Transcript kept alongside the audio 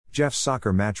Jeff's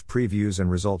Soccer Match Previews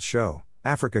and Results Show,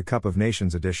 Africa Cup of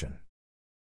Nations Edition.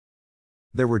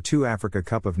 There were 2 Africa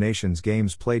Cup of Nations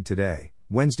games played today,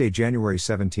 Wednesday, January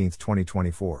 17,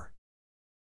 2024.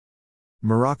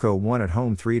 Morocco won at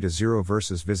home 3-0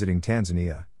 versus visiting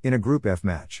Tanzania, in a Group F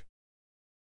match.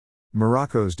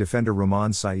 Morocco's defender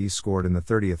Romain Saïss scored in the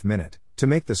 30th minute, to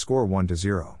make the score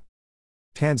 1-0.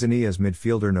 Tanzania's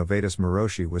midfielder Novatus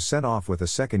Miroshi was sent off with a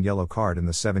second yellow card in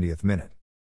the 70th minute.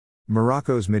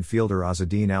 Morocco's midfielder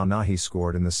Azzedine Al-Nahi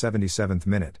scored in the 77th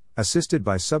minute, assisted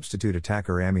by substitute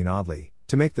attacker Amin Adli,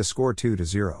 to make the score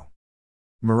 2-0.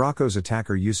 Morocco's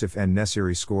attacker Youssef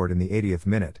En-Nesyri scored in the 80th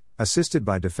minute, assisted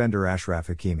by defender Achraf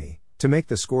Hakimi, to make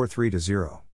the score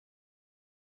 3-0.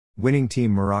 Winning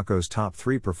Team Morocco's top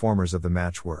 3 performers of the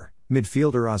match were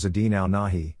midfielder Azzedine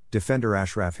Al-Nahi, defender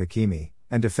Achraf Hakimi,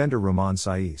 and defender Romain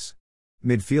Saïss.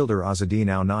 Midfielder Azzedine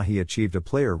Al-Nahi achieved a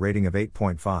player rating of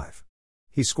 8.5.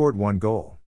 He scored 1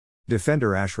 goal. Defender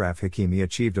Achraf Hakimi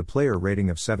achieved a player rating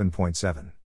of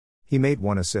 7.7. He made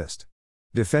 1 assist.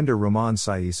 Defender Romain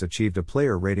Saïss achieved a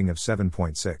player rating of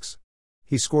 7.6.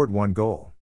 He scored 1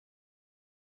 goal.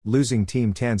 Losing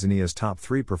Team Tanzania's top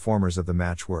 3 performers of the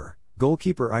match were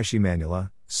goalkeeper Aishi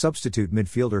Manula, substitute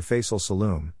midfielder Faisal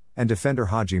Salum, and defender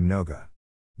Hajim Noga.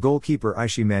 Goalkeeper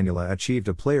Aishi Manula achieved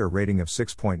a player rating of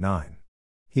 6.9.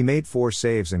 He made 4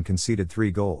 saves and conceded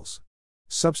 3 goals.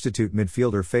 Substitute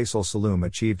midfielder Faisal Salum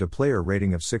achieved a player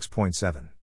rating of 6.7.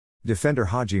 Defender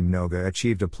Hajim Noga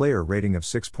achieved a player rating of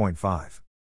 6.5.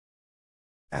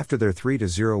 After their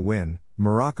 3-0 win,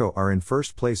 Morocco are in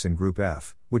first place in Group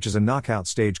F, which is a knockout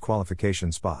stage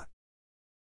qualification spot.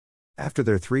 After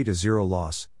their 3-0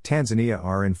 loss, Tanzania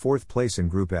are in 4th place in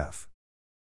Group F.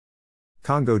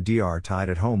 Congo DR tied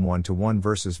at home 1-1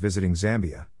 versus visiting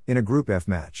Zambia, in a Group F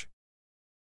match.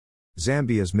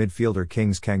 Zambia's midfielder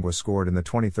Kings Kangwa scored in the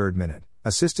 23rd minute,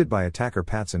 assisted by attacker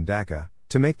Patson Daka,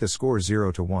 to make the score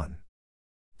 0-1.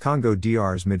 Congo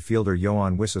DR's midfielder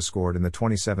Yohan Wissa scored in the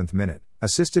 27th minute,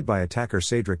 assisted by attacker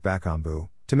Cedric Bakambu,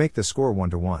 to make the score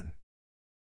 1-1.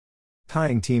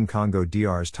 Tying Team Congo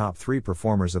DR's top 3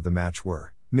 performers of the match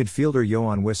were midfielder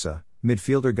Yohan Wissa,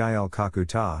 midfielder Gaël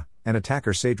Kakuta, and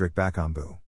attacker Cedric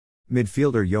Bakambu.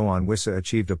 Midfielder Yohan Wissa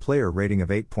achieved a player rating of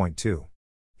 8.2.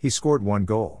 He scored 1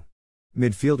 goal.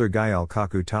 Midfielder Gaël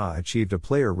Kakuta achieved a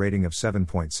player rating of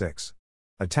 7.6.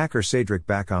 Attacker Cedric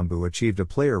Bakambu achieved a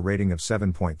player rating of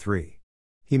 7.3.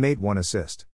 He made 1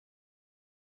 assist.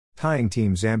 Tying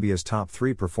Team Zambia's top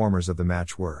 3 performers of the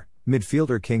match were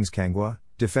midfielder Kings Kangwa,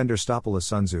 defender Stopula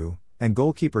Sunzu, and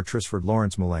goalkeeper Trisford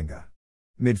Lawrence Mulenga.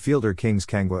 Midfielder Kings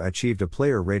Kangwa achieved a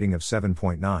player rating of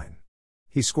 7.9.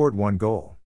 He scored 1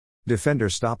 goal. Defender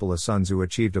Stopula Sunzu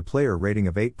achieved a player rating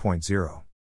of 8.0.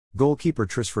 Goalkeeper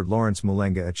Trisford Lawrence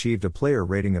Mulenga achieved a player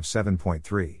rating of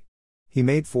 7.3. He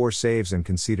made 4 saves and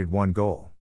conceded 1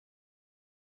 goal.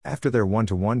 After their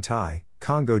 1-1 tie,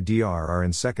 Congo DR are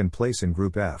in 2nd place in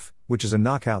Group F, which is a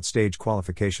knockout stage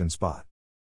qualification spot.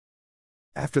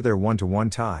 After their 1-1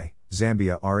 tie,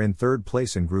 Zambia are in 3rd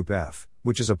place in Group F,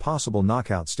 which is a possible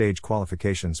knockout stage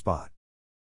qualification spot.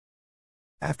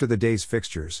 After the day's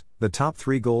fixtures, the top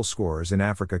 3 goal scorers in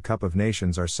Africa Cup of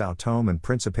Nations are São Tomé and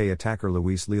Príncipe attacker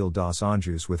Luís Lille dos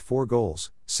Anjos with 4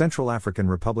 goals, Central African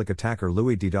Republic attacker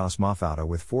Louis Didas Mafauda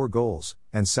with 4 goals,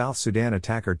 and South Sudan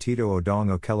attacker Tito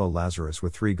Odong Okello Lazarus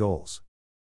with 3 goals.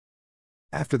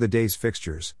 After the day's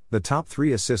fixtures, the top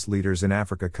 3 assist leaders in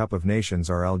Africa Cup of Nations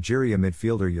are Algeria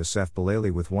midfielder Youssef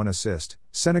Belaili with 1 assist,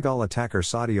 Senegal attacker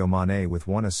Sadio Mané with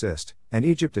 1 assist, and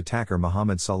Egypt attacker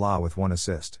Mohamed Salah with 1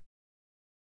 assist.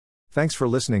 Thanks for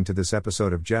listening to this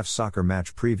episode of Jeff's Soccer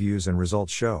Match Previews and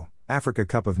Results Show, Africa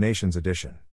Cup of Nations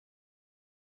Edition.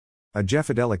 A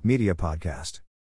Jeffadelic Media Podcast.